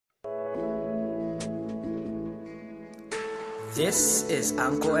This is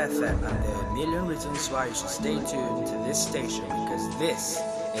Anchor FM, and there are a million reasons why you should stay tuned to this station because this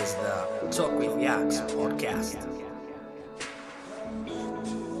is the Talk with Yaks podcast.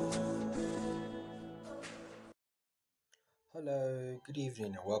 Hello, good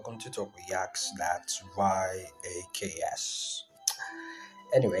evening, and welcome to Talk with Yaks. That's YAKS.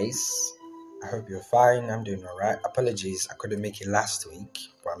 Anyways, I hope you're fine. I'm doing alright. Apologies, I couldn't make it last week,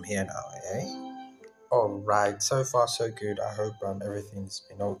 but I'm here now, Alright, so far so good. I hope everything's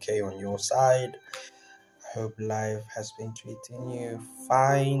been okay on your side. I hope life has been treating you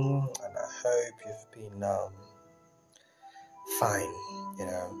fine, and I hope you've been fine.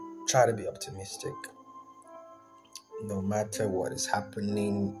 Try to be optimistic. No matter what is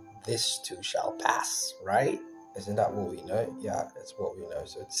happening, this too shall pass, right? Isn't that what we know? Yeah, that's what we know.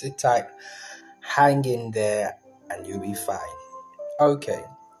 So sit tight, hang in there, and you'll be fine. Okay.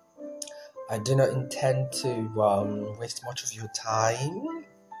 I do not intend to waste much of your time,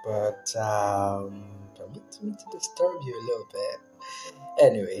 but permit me to disturb you a little bit.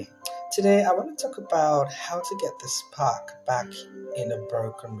 Anyway, today I want to talk about how to get the spark back in a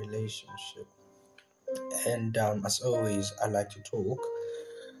broken relationship. And as always, I like to talk.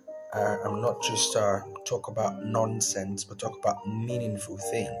 I'm not just talk about nonsense, but talk about meaningful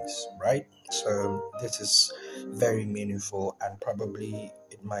things, right? So this is very meaningful, and probably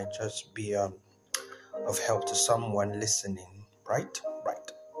it might just be of help to someone listening, right?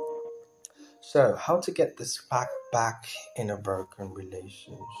 Right. So how to get this back in a broken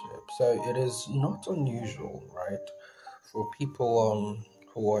relationship? So it is not unusual, right, for people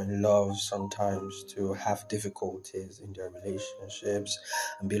who are in love sometimes to have difficulties in their relationships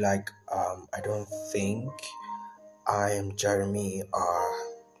and be like, I don't think I am Jeremy or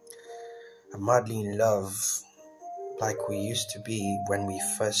I'm madly in love like we used to be when we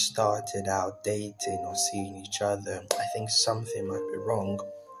first started out dating or seeing each other. I think something might be wrong,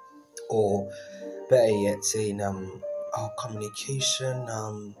 or better yet, saying our communication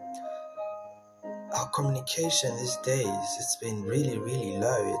these days, it's been really, really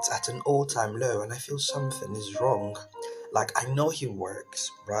low. It's at an all-time low, and I feel something is wrong. Like, I know he works,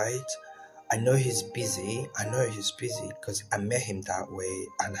 right? I know he's busy because I met him that way,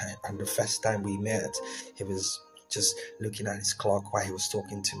 and the first time we met, he was just looking at his clock while he was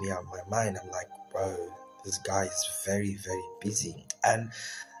talking to me out of my mind. I'm like, bro, this guy is very, very busy. And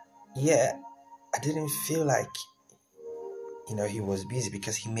yeah, I didn't feel like he was busy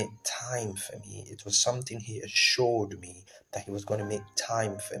because he made time for me. It was something he assured me that he was going to make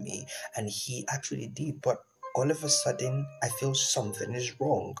time for me, and he actually did. But all of a sudden, I feel something is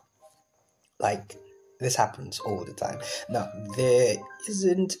wrong. Like, this happens all the time. Now, there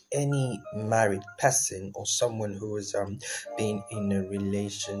isn't any married person or someone who has been in a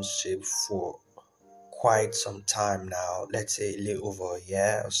relationship for quite some time now, let's say a little over a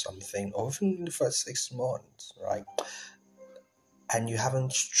year or something, or even in the first 6 months, right? And you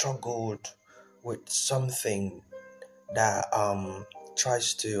haven't struggled with something that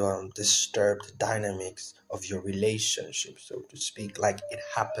tries to disturb the dynamics of your relationship, so to speak. Like, it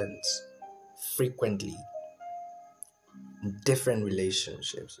happens frequently in different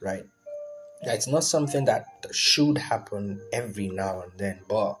relationships, right? It's not something that should happen every now and then,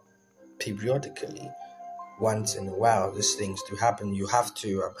 but periodically, once in a while, these things do happen. You have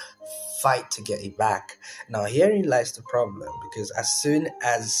to fight to get it back. Now, herein lies the problem, because as soon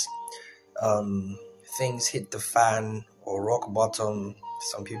as things hit the fan or rock bottom,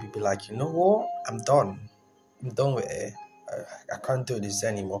 some people be like, you know what, I'm done with it. I can't do this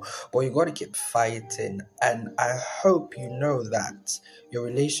anymore. But you got to keep fighting, and I hope you know that your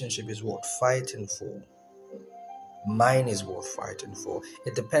relationship is worth fighting for. Mine is worth fighting for.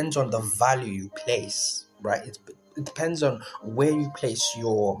 It depends on the value you place, right? It depends on where you place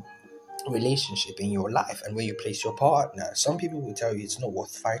your relationship in your life and where you place your partner. Some people will tell you it's not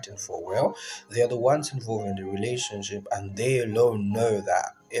worth fighting for. Well, they're the ones involved in the relationship, and they alone know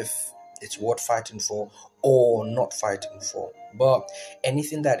that if it's worth fighting for or not fighting for. But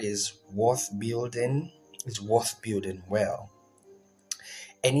anything that is worth building is worth building well.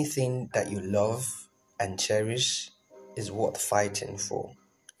 Anything that you love and cherish is worth fighting for.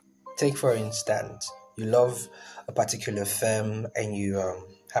 Take, for instance, you love a particular firm, and you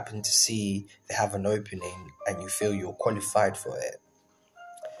happen to see they have an opening and you feel you're qualified for it.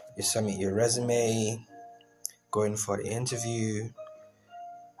 You submit your resume, go in for the interview,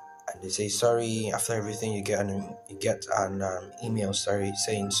 and they say sorry. After everything, you get an email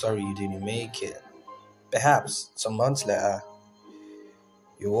saying sorry you didn't make it. Perhaps some months later,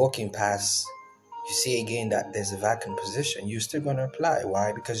 you're walking past, you see again that there's a vacant position. You're still going to apply.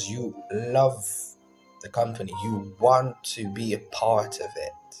 Why? Because you love the company. You want to be a part of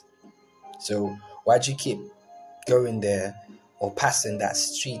it. So why'd you keep going there or passing that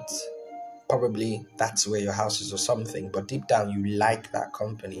street? Probably that's where your house is or something, but deep down you like that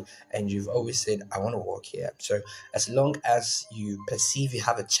company and you've always said, I want to work here. So as long as you perceive you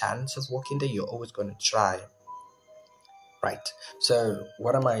have a chance of working there, you're always going to try. Right. So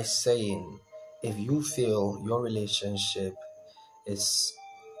what am I saying? If you feel your relationship is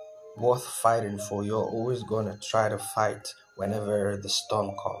worth fighting for, you're always going to try to fight whenever the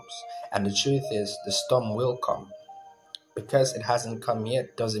storm comes. And the truth is, the storm will come. Because it hasn't come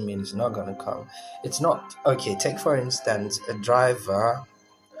yet doesn't mean it's not going to come. It's not. Okay, take for instance a driver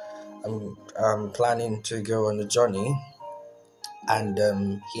planning to go on a journey,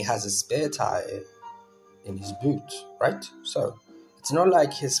 and he has a spare tire in his boot, right? So it's not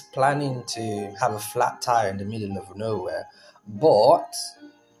like he's planning to have a flat tire in the middle of nowhere, but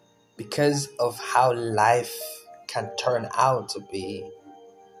because of how life can turn out to be,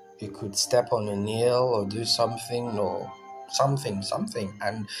 he could step on a nail or do something or something,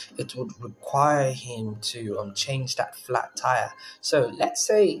 and it would require him to change that flat tire. So let's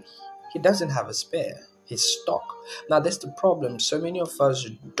say he doesn't have a spare, he's stuck. Now that's the problem. So many of us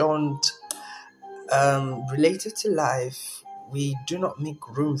don't relate it to life. We do not make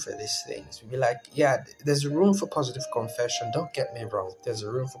room for these things. We be like, yeah, there's a room for positive confession, don't get me wrong, there's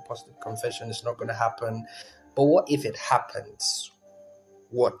a room for positive confession, it's not going to happen. But what if it happens?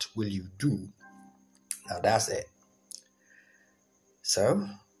 What will you do? Now that's it. So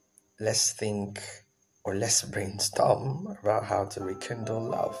let's think, or let's brainstorm about how to rekindle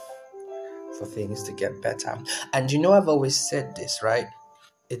love for things to get better. And I've always said this, right?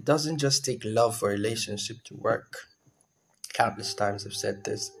 It doesn't just take love for a relationship to work. Countless times I've said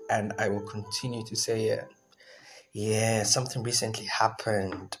this, and I will continue to say it. Yeah, something recently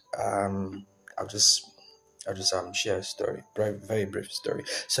happened. I'll just share a story, very, very brief story.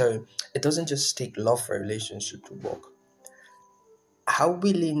 So it doesn't just take love for a relationship to work. How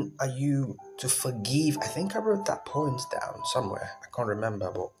willing are you to forgive? I think I wrote that point down somewhere. I can't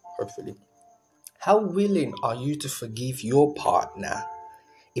remember, but hopefully. How willing are you to forgive your partner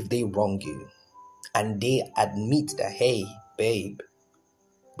if they wrong you and they admit that, hey, babe,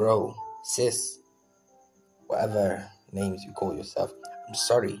 bro, sis, whatever names you call yourself, I'm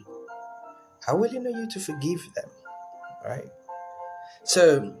sorry. How willing are you to forgive them, right?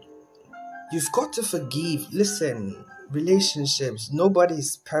 So you've got to forgive. Listen, relationships,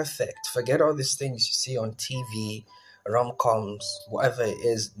 nobody's perfect. Forget all these things you see on TV, rom-coms, whatever it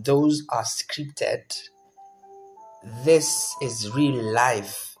is. Those are scripted. This is real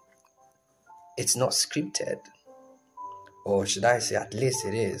life. It's not scripted. Or should I say, at least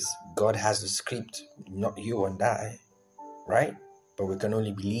it is. God has the script, not you and I, right? But we can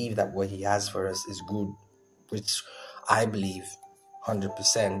only believe that what he has for us is good, which I believe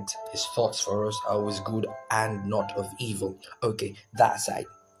 100%. His thoughts for us are always good and not of evil. Okay, that aside.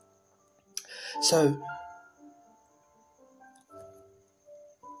 So,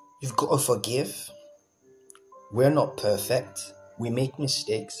 you've got to forgive. We're not perfect. We make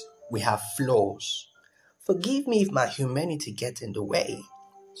mistakes. We have flaws. Forgive me if my humanity gets in the way.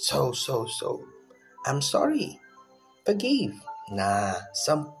 So. I'm sorry. Forgive. Nah,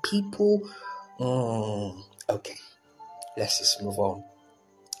 some people... Okay, let's just move on.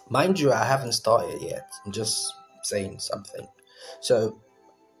 Mind you, I haven't started yet. I'm just saying something. So,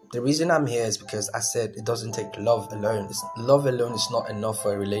 the reason I'm here is because I said it doesn't take love alone. Love alone is not enough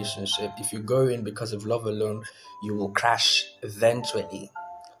for a relationship. If you go in because of love alone, you will crash eventually.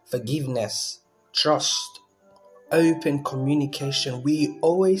 Forgiveness, trust, open communication. We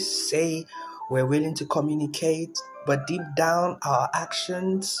always say we're willing to communicate, but deep down our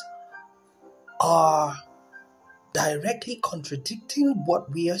actions are directly contradicting what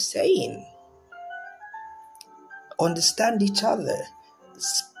we are saying. Understand each other.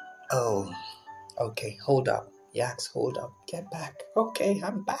 Oh, okay, hold up. Yaks, hold up. Get back. Okay,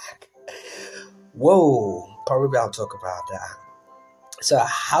 I'm back. Whoa, probably I'll talk about that. So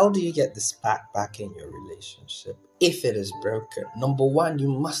how do you get the spark back in your relationship if it is broken? Number one, you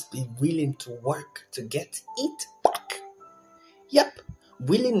must be willing to work to get it back. Yep,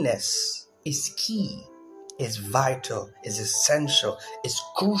 willingness is key, is vital, is essential, is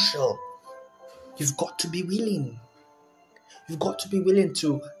crucial. You've got to be willing. You've got to be willing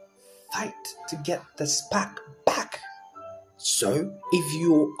to fight to get the spark back. So if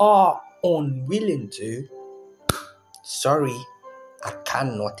you are unwilling to, sorry, I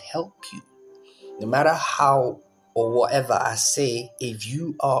cannot help you. No matter how or whatever I say, if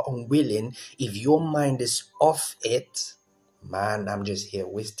you are unwilling, if your mind is off it, man, I'm just here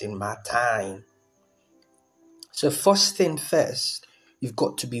wasting my time. So first thing first, you've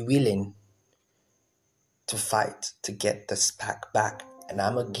got to be willing to fight to get the spark back. And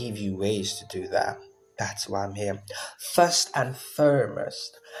I'm going to give you ways to do that. That's why I'm here. First and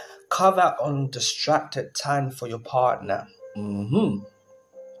foremost, carve out undistracted time for your partner.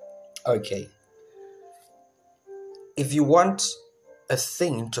 Okay. If you want a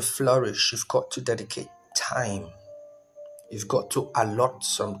thing to flourish, you've got to dedicate time. You've got to allot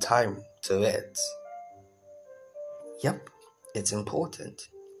some time to it. Yep, it's important.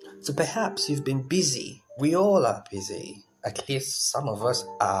 So perhaps you've been busy. We all are busy. At least some of us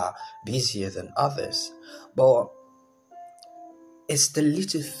are busier than others. But it's the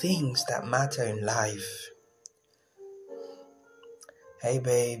little things that matter in life. Hey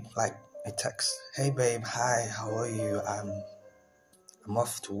babe, like a text. Hey babe, hi, how are you? I'm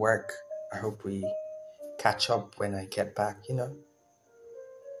off to work. I hope we catch up when I get back,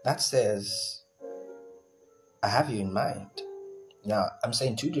 That says, I have you in mind. Now, I'm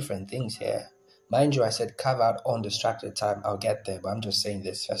saying two different things here. Mind you, I said carve out undistracted time. I'll get there, but I'm just saying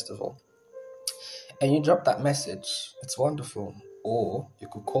this first of all. And you drop that message. It's wonderful. Or you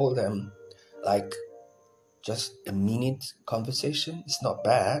could call them like just a minute conversation. It's not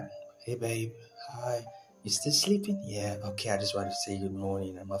bad. Hey, babe. Hi. You still sleeping? Yeah. Okay, I just wanted to say good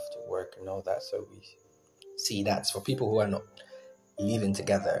morning. I'm off to work and all that. So we see that's for people who are not living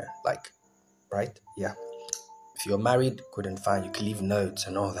together. Like, right? Yeah. If you're married, good and fine. You can leave notes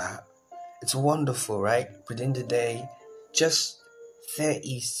and all that. It's wonderful, right? Within the day, just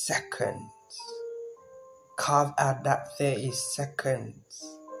 30 seconds. Carve out that 30 seconds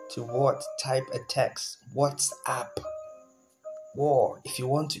to what? Type a text. WhatsApp. Or if you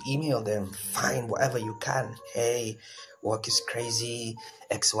want to email them, fine, whatever you can. Hey, work is crazy.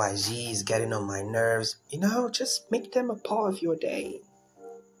 XYZ is getting on my nerves. Just make them a part of your day.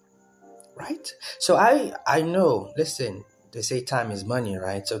 Right? So I know, listen, they say time is money,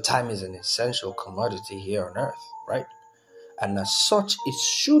 right? So time is an essential commodity here on earth, right? And as such, it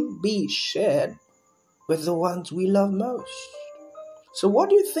should be shared with the ones we love most. So what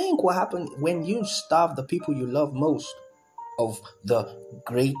do you think will happen when you starve the people you love most of the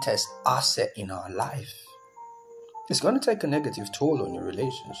greatest asset in our life? It's going to take a negative toll on your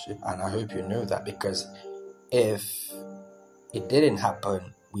relationship, and I hope you know that, because if it didn't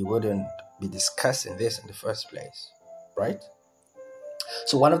happen, we wouldn't be discussing this in the first place, right?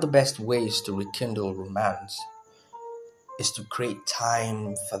 So one of the best ways to rekindle romance is to create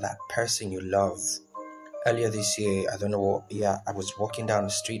time for that person you love. Earlier this year, I don't know what year, I was walking down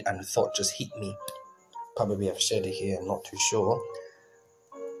the street and the thought just hit me. Probably I've shared it here, I'm not too sure.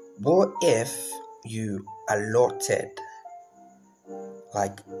 What if you allotted,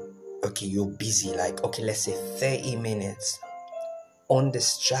 okay, you're busy, let's say 30 minutes,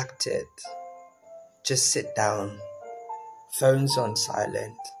 undistracted, just sit down, phones on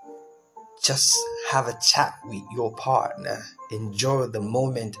silent, just have a chat with your partner, enjoy the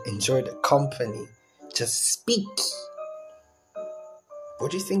moment, enjoy the company, just speak.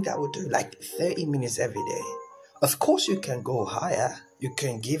 What do you think that would do? 30 minutes every day. Of course you can go higher, you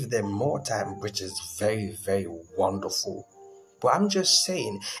can give them more time, which is very, very wonderful. But I'm just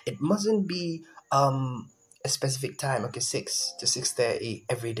saying, it mustn't be a specific time, okay, 6 to 6:30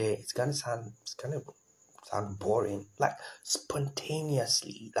 every day. It's gonna sound boring.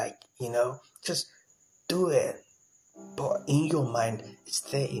 Spontaneously, just do it. But in your mind, it's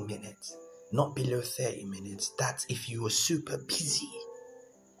 30 minutes, not below 30 minutes. That's if you were super busy.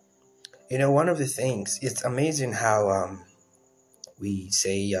 One of the things, it's amazing how we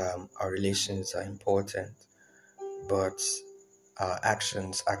say our relations are important, but our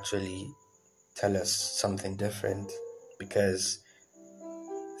actions actually tell us something different, because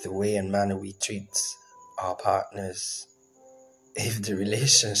the way and manner we treat our partners, if the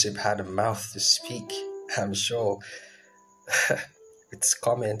relationship had a mouth to speak, I'm sure its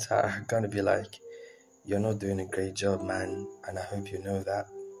comments are going to be like, you're not doing a great job, man, and I hope you know that.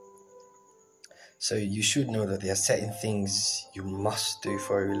 So you should know that there are certain things you must do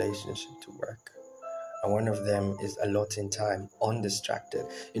for a relationship to work. And one of them is allotting time, undistracted.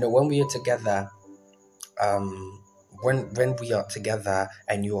 When we are together, when we are together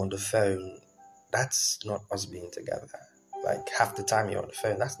and you're on the phone, that's not us being together. Half the time you're on the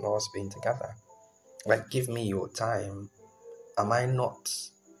phone, that's not us being together. Give me your time. Am I not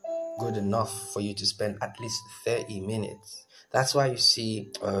good enough for you to spend at least 30 minutes? That's why you see,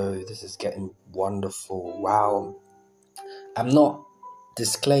 this is getting wonderful. Wow. I'm not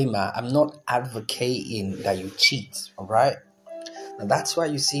advocating that you cheat, all right? And that's why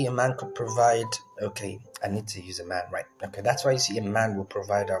you see a man could provide, okay, I need to use a man, right? Okay, that's why you see a man will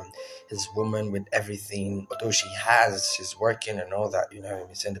provide his woman with everything, although she's working and all that,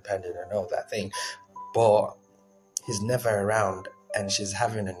 he's independent and all that thing, but he's never around, and she's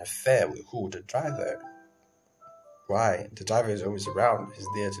having an affair with who? The driver. Why? The driver is always around. He's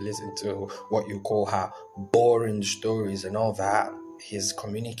there to listen to what you call her boring stories and all that. He's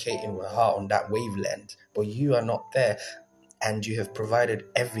communicating with her on that wavelength, but you are not there, and you have provided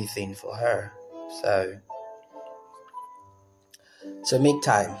everything for her. So make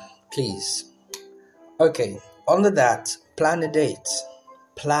time, please. Okay, under that, plan a date.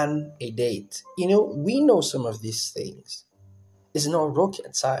 Plan a date. We know some of these things. It's not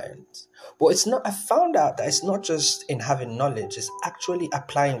rocket science. But it's not. I found out that it's not just in having knowledge, it's actually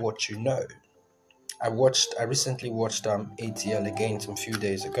applying what you know. I recently watched ATL again some few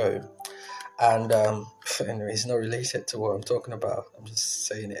days ago. And anyway, it's not related to what I'm talking about. I'm just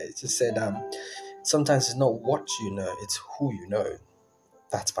saying it. It just said sometimes it's not what you know, it's who you know.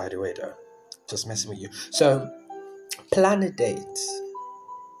 That's by the way though. Just messing with you. So plan a date.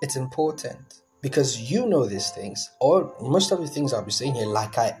 It's important. Because you know these things, or most of the things I'll be saying here,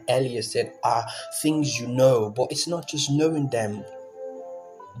 like I earlier said, are things you know, but it's not just knowing them.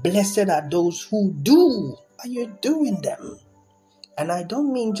 Blessed are those who do, and you're doing them. And I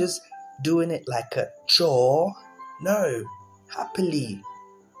don't mean just doing it like a chore. No, happily,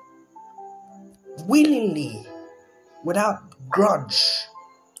 willingly, without grudge.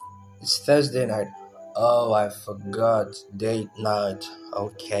 It's Thursday night. Oh, I forgot. Date night.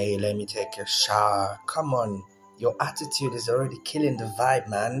 Okay, let me take a shower. Come on. Your attitude is already killing the vibe,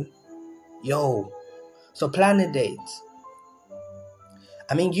 man. Yo. So plan a date.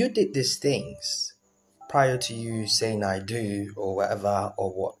 I mean, you did these things prior to you saying I do or whatever,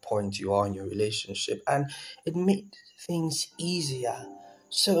 or what point you are in your relationship. And it made things easier.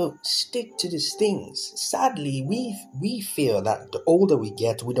 So stick to these things. Sadly, we feel that the older we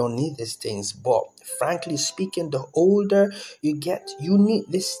get, we don't need these things. But frankly speaking, the older you get, you need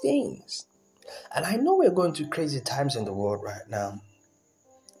these things. And I know we're going through crazy times in the world right now.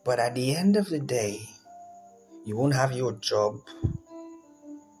 But at the end of the day, you won't have your job.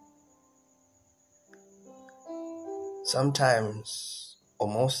 Sometimes, or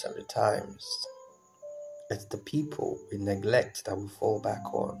most of the times, it's the people we neglect that we fall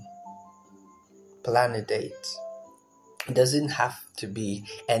back on. Plan a date. It doesn't have to be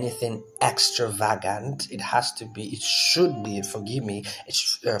anything extravagant. It should be, forgive me,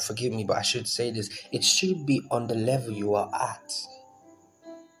 but I should say this. It should be on the level you are at.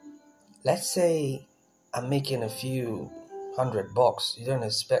 Let's say I'm making a few $100. You don't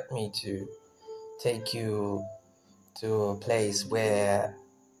expect me to take you to a place where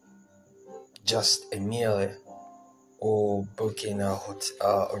just a meal or booking a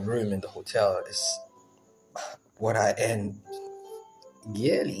room in the hotel is what I earn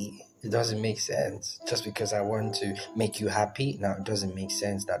yearly. It doesn't make sense. Just because I want to make you happy, now it doesn't make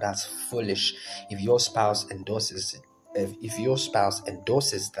sense. That's foolish. If your spouse endorses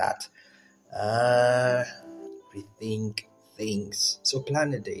that, rethink things. So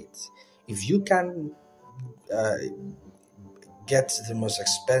plan a date. If you can get the most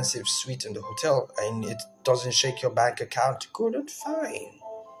expensive suite in the hotel and it doesn't shake your bank account, good and fine.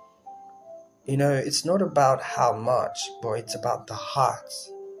 It's not about how much, but it's about the heart.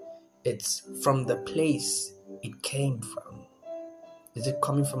 It's from the place it came from. Is it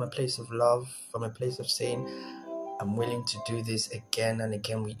coming from a place of love, from a place of saying, I'm willing to do this again and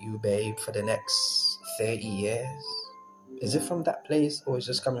again with you, babe, for the next 30 years? Is it from that place, or is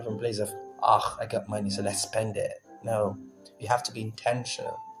it just coming from a place of, I got money, so let's spend it? No, you have to be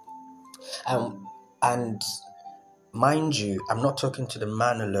intentional. And mind you, I'm not talking to the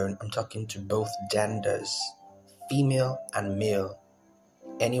man alone, I'm talking to both genders, female and male.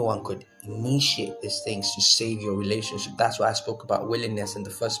 Anyone could initiate these things to save your relationship. That's why I spoke about willingness in the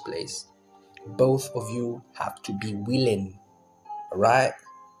first place. Both of you have to be willing, alright?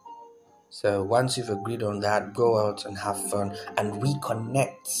 So once you've agreed on that, go out and have fun and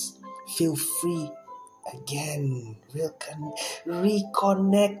reconnect. Feel free again.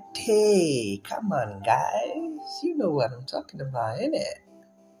 Reconnect. Hey, come on, guys. You know what I'm talking about, innit?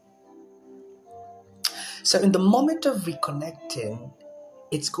 So in the moment of reconnecting,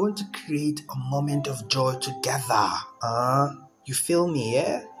 it's going to create a moment of joy together. You feel me,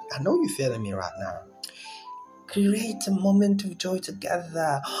 yeah? I know you're feeling me right now. Create a moment of joy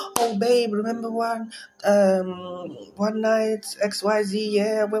together. Oh, babe, remember one night, XYZ,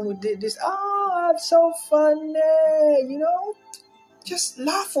 yeah, when we did this? It's so funny, Just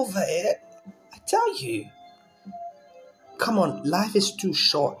laugh over it. I tell you. Come on, life is too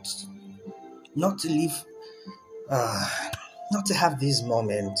short not to live not to have these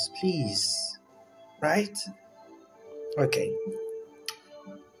moments, please. Right? Okay.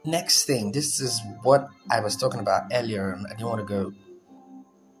 Next thing, this is what I was talking about earlier, and I didn't want to go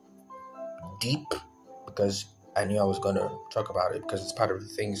deep because I knew I was going to talk about it because it's part of the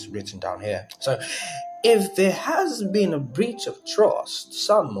things written down here. So, if there has been a breach of trust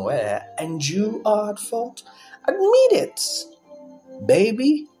somewhere and you are at fault, admit it.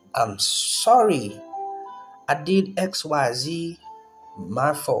 Baby, I'm sorry. I did XYZ,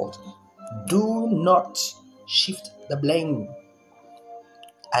 my fault. Do not shift the blame.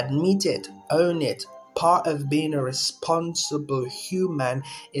 Admit it, own it. Part of being a responsible human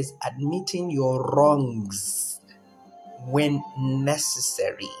is admitting your wrongs when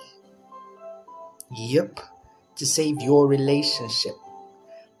necessary. Yep, to save your relationship.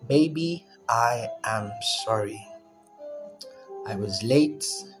 Baby, I am sorry. I was late.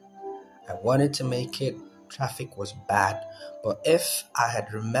 I wanted to make it. Traffic was bad. But if I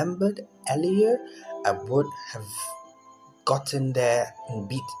had remembered earlier, I would have gotten there and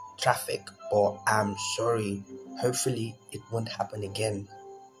beat traffic. But I'm sorry. Hopefully, it won't happen again.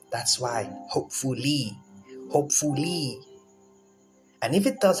 That's why. Hopefully. And if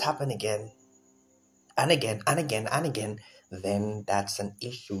it does happen again, and again, then that's an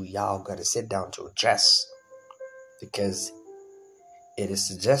issue y'all gotta sit down to address. Because it is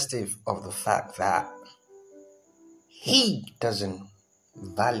suggestive of the fact that he doesn't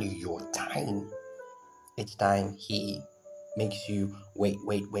value your time. Each time he makes you wait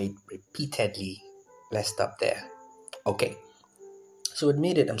repeatedly. Let's stop there. Okay. So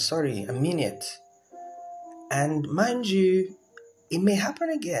admit it, I'm sorry, I mean it. And mind you, it may happen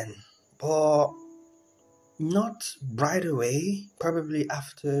again, but not right away. Probably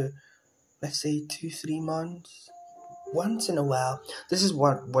after, let's say, 2-3 months. Once in a while, this is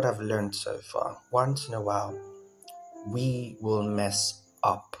what I've learned so far. Once in a while, we will mess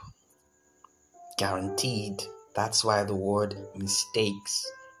up. Guaranteed. That's why the word mistakes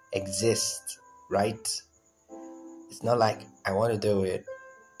exists, right? It's not like I want to do it,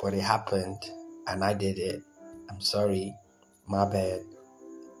 but it happened and I did it. I'm sorry. My bad.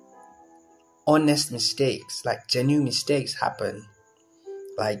 Honest mistakes, like genuine mistakes happen.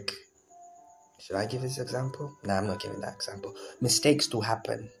 Like, should I give this example? No, I'm not giving that example. Mistakes do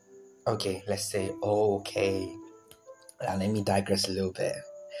happen. Okay, let's say, okay. Now, let me digress a little bit.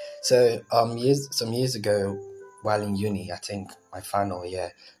 So, some years ago, while in uni, I think my final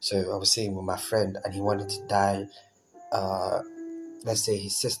year, so I was sitting with my friend and he wanted to dial, let's say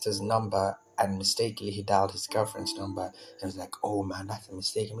his sister's number, and mistakenly he dialed his girlfriend's number. And I was like, oh man, that's a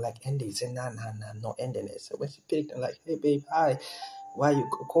mistake. I'm like, end it. He said, nah, I'm not ending it. So when she picked, I'm like, hey babe, hi. Why you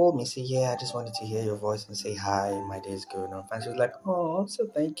called me? Say, yeah, I just wanted to hear your voice and say hi. My day's going on fine. She was like, oh, so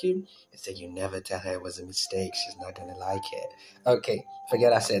thank you. I said, you never tell her it was a mistake. She's not gonna like it. Okay,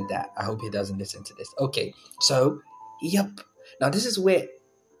 forget I said that. I hope he doesn't listen to this. Okay, so yep. Now this is where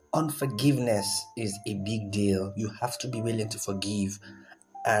unforgiveness is a big deal. You have to be willing to forgive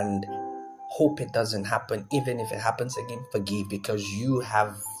and hope it doesn't happen. Even if it happens again, forgive, because you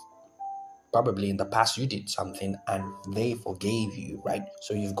have probably in the past you did something and they forgave you, right?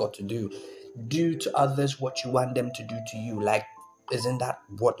 So you've got to do to others what you want them to do to you. Like, isn't that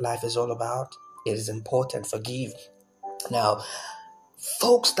what life is all about? It is important. Forgive. Now,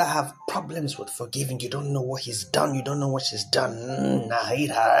 folks that have problems with forgiving, you don't know what he's done, you don't know what she's done. I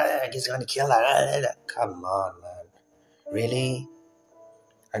hate her, he's gonna kill her. Come on, man. Really?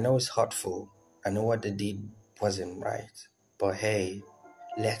 I know it's hurtful. I know what they did wasn't right. But hey,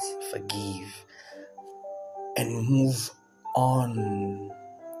 let's forgive and move on.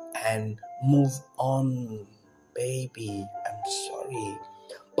 Baby. I'm sorry.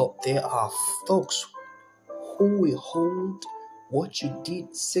 But there are folks who will hold what you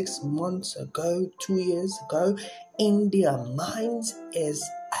did 6 months ago, 2 years ago, in their minds is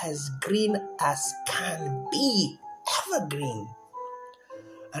as green as can be. Evergreen.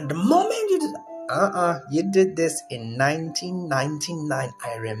 And the moment you did this in 1999,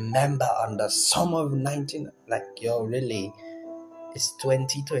 I remember on the summer of 19, like, yo, really, it's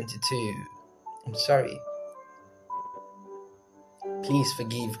 2022. I'm sorry. Please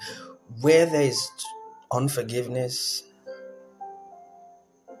forgive. Where there is unforgiveness,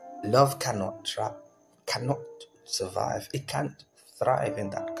 love cannot survive. It can't thrive in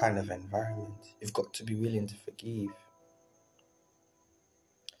that kind of environment. You've got to be willing to forgive.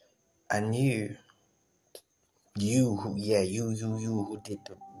 And you who did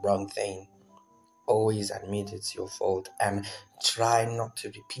the wrong thing, always admit it's your fault and try not to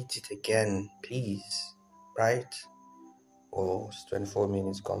repeat it again, please. Right? Oh, it's 24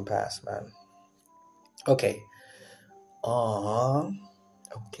 minutes gone past, man. Okay. Okay,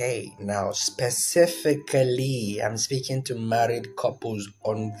 now specifically, I'm speaking to married couples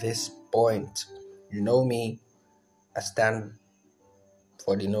on this point. You know me, I stand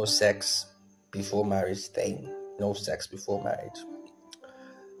for the no sex before marriage thing. No sex before marriage.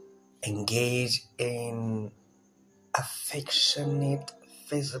 Engage in affectionate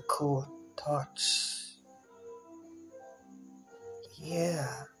physical touch.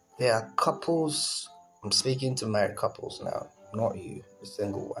 Yeah, there are couples. I'm speaking to married couples now, not you, the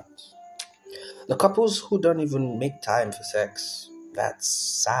single ones. The couples who don't even make time for sex. That's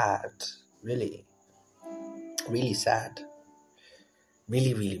sad. Really, really sad.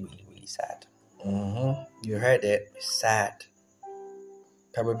 Really, really, really, really sad. You heard it. Sad.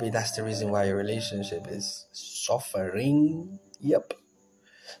 Probably that's the reason why your relationship is suffering. Yep.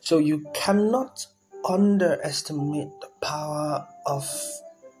 So you cannot underestimate the power of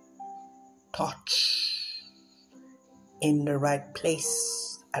touch in the right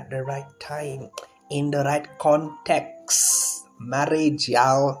place, at the right time, in the right context. Marriage,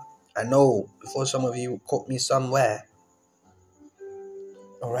 y'all. I know, before some of you quote me somewhere.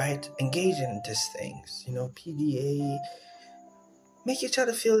 Alright? Engage in these things. PDA. Make each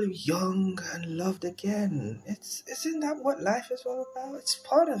other feel young and loved again. Isn't that what life is all about? It's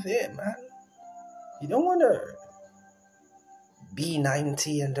part of it, man. You don't want to be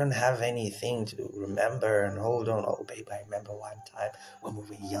 90 and don't have anything to remember and hold on. Oh, babe, I remember one time when we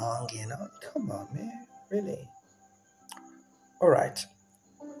were young, Come on, man. Really? Alright.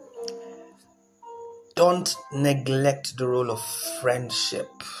 Don't neglect the role of friendship.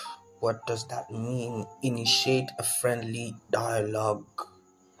 What does that mean? Initiate a friendly dialogue.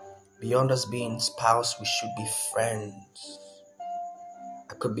 Beyond us being spouse, we should be friends.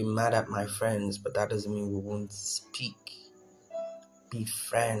 I could be mad at my friends, but that doesn't mean we won't speak. Be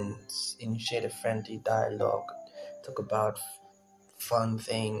friends. Initiate a friendly dialogue. Talk about fun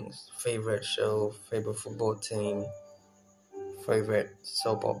things. Favorite show, favorite football team, favorite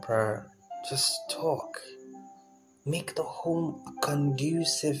soap opera. Just talk. Make the home a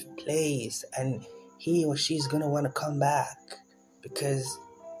conducive place, and he or she's gonna want to come back because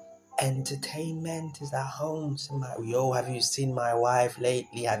entertainment is at home. Yo, have you seen my wife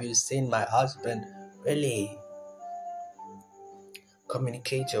lately? Have you seen my husband? Really?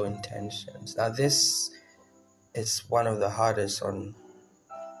 Communicate your intentions. Now, this is one of the hardest on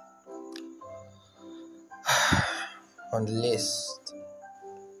the list.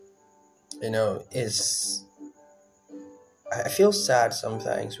 Is I feel sad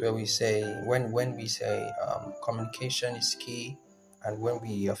sometimes where we say when we say communication is key, and when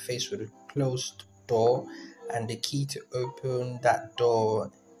we are faced with a closed door and the key to open that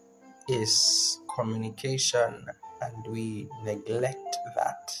door is communication, and we neglect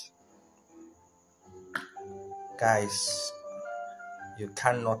that. Guys, you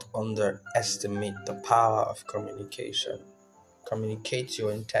cannot underestimate the power of communication. Communicate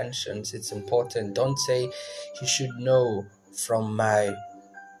your intentions. It's important. Don't say he should know from my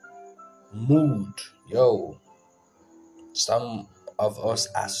mood. Yo, some of us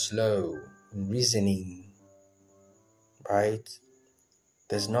are slow in reasoning, right?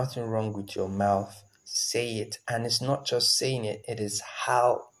 There's nothing wrong with your mouth. Say it. And it's not just saying it, it is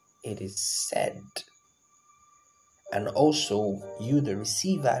how it is said. And also, you, the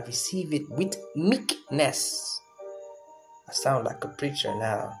receiver, receive it with meekness. I sound like a preacher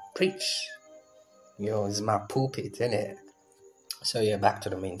now. Preach. It's my pulpit, innit? So yeah, back to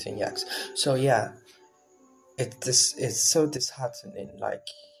the main thing, yaks. So yeah, it's so disheartening. Like,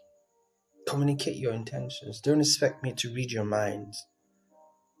 communicate your intentions. Don't expect me to read your mind.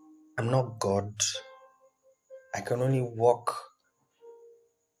 I'm not God. I can only walk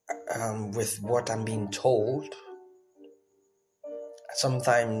with what I'm being told.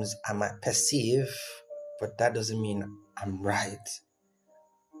 Sometimes I might perceive, but that doesn't mean I'm right.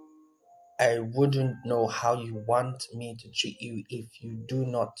 I wouldn't know how you want me to treat you if you do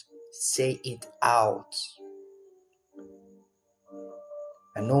not say it out.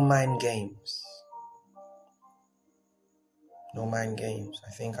 And no mind games. No mind games.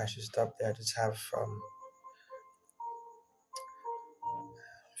 I think I should stop there. Just have a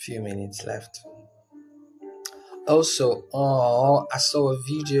few minutes left. Also, I saw a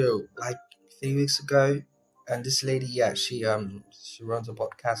video like 3 weeks ago, and this lady, she runs a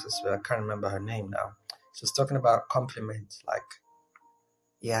podcast as well. I can't remember her name now. She was talking about compliments, like,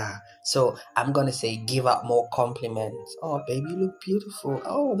 yeah. So I'm gonna say, give out more compliments. Oh, baby, you look beautiful.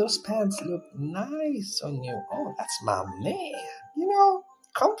 Oh, those pants look nice on you. Oh, that's my man.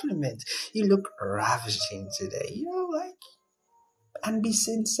 Compliment. You look ravishing today. Like, And be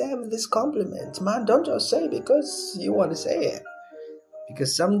sincere with this compliment, man. Don't just say it because you want to say it.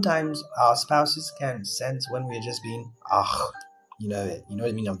 Because sometimes our spouses can sense when we're just being you know it. You know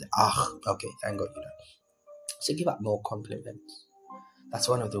what I mean of the Okay, thank God you know. So give out more compliments. That's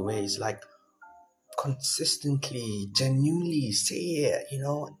one of the ways. Like consistently, genuinely say it. You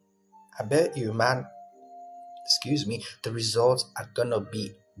know, I bet you, man. Excuse me. The results are gonna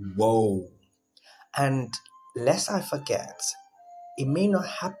be whoa. And lest I forget, it may not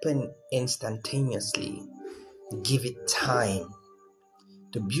happen instantaneously. Give it time.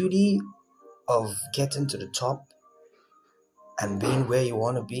 The beauty of getting to the top and being where you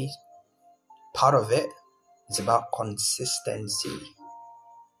want to be, part of it is about consistency.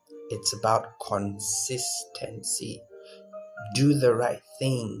 It's about consistency. Do the right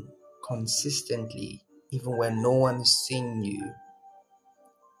thing consistently, even when no one is seeing you.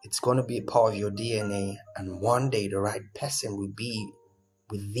 It's going to be a part of your DNA, and one day the right person will be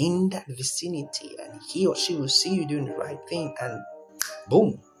within that vicinity, and he or she will see you doing the right thing, and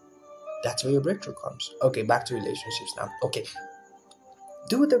boom, that's where your breakthrough comes. Okay, back to relationships now. Okay,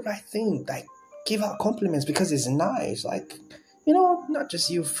 do the right thing. Like, give out compliments because it's nice. Like, you know, not just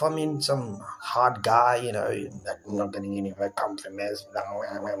you forming some hard guy, you know, like, I'm not going to give him compliments. No,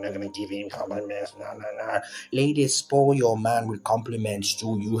 I'm not going to give him compliments. No. Ladies, spoil your man with compliments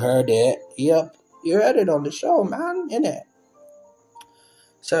too. You heard it. Yep. You heard it on the show, man, innit?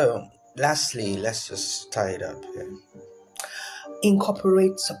 So, lastly, let's just tie it up here.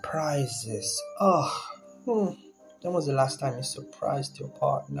 Incorporate surprises. When was the last time you surprised your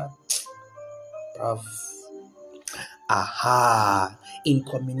partner? Bruv. In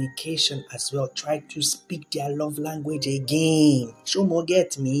communication as well, try to speak their love language again. Show more,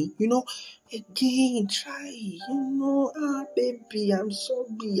 get me? You know, again, try. You know, baby, I'm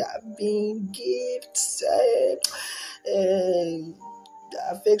sorry. I've been gifts,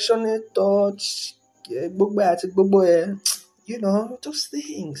 affectionate touch, you know, those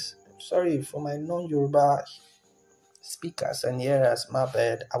things. Sorry for my non-Yoruba speakers and hearers, my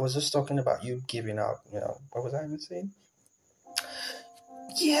bad. I was just talking about you giving out, you know, what was I even saying?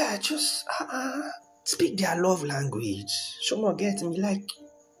 Yeah, just speak their love language. Someone get me, like,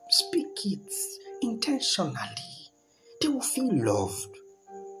 speak it intentionally. They will feel loved.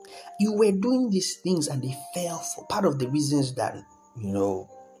 You were doing these things and they fell for part of the reasons that, you know,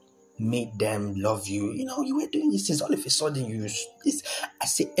 made them love you. You know, you were doing these things. All of a sudden, this. I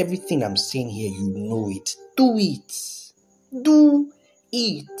say everything I'm saying here, you know it. Do it. Do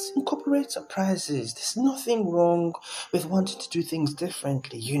it. Incorporate surprises. There's nothing wrong with wanting to do things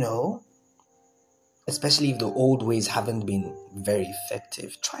differently, you know. Especially if the old ways haven't been very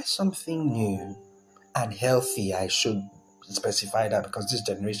effective. Try something new and healthy. I should specify that because this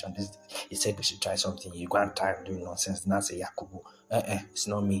generation, they said we should try something. You go and try doing nonsense. Now say Yakubu. It's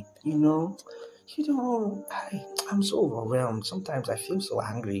not me. You know, I'm so overwhelmed. Sometimes I feel so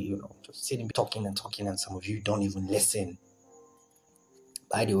angry, you know, just sitting talking, and some of you don't even listen.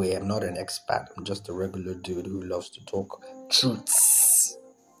 By the way, I'm not an expert. I'm just a regular dude who loves to talk truths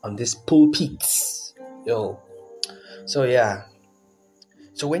on this pulpit. Yo. So yeah.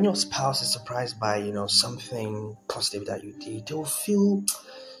 So when your spouse is surprised by, you know, something positive that you did, they'll feel,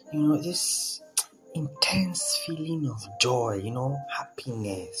 you know, this intense feeling of joy, you know,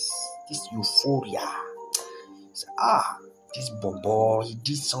 happiness, this euphoria. It's, this bobo, he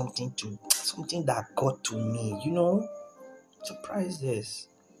did something that got to me, you know. Surprise this,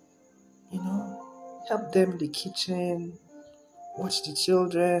 you know. Help them in the kitchen, watch the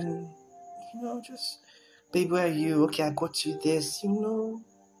children, you know, just, baby, where are you? Okay, I got you this, you know.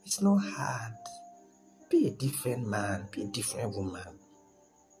 It's not hard. Be a different man, be a different woman.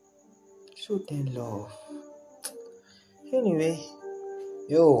 Show them love. Anyway,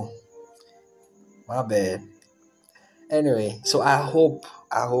 yo, my bad. Anyway, so I hope,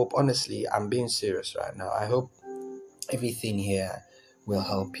 honestly, I'm being serious right now. I hope everything here will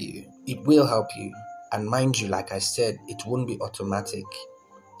help you. It will help you. And mind you, like I said, it won't be automatic,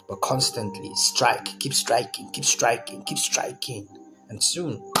 but constantly keep striking. And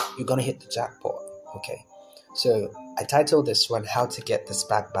soon you're going to hit the jackpot. Okay. So I titled this one, How to Get the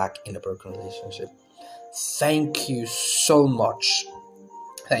Spark Back in a Broken Relationship. Thank you so much.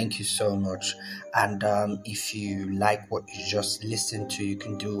 And if you like what you just listened to, you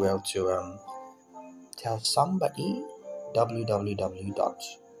can do well to tell somebody. www.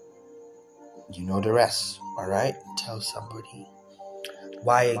 You know the rest. All right, tell somebody.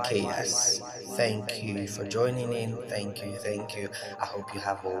 YKS. Thank you for joining in. Thank you. I hope you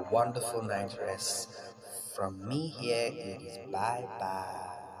have a wonderful night rest. From me here, it is bye.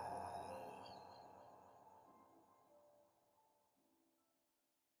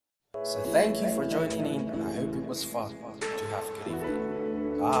 So thank you for joining in. I hope it was fun. Do have a good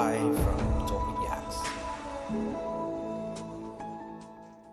evening. Bye from Talking Yaks.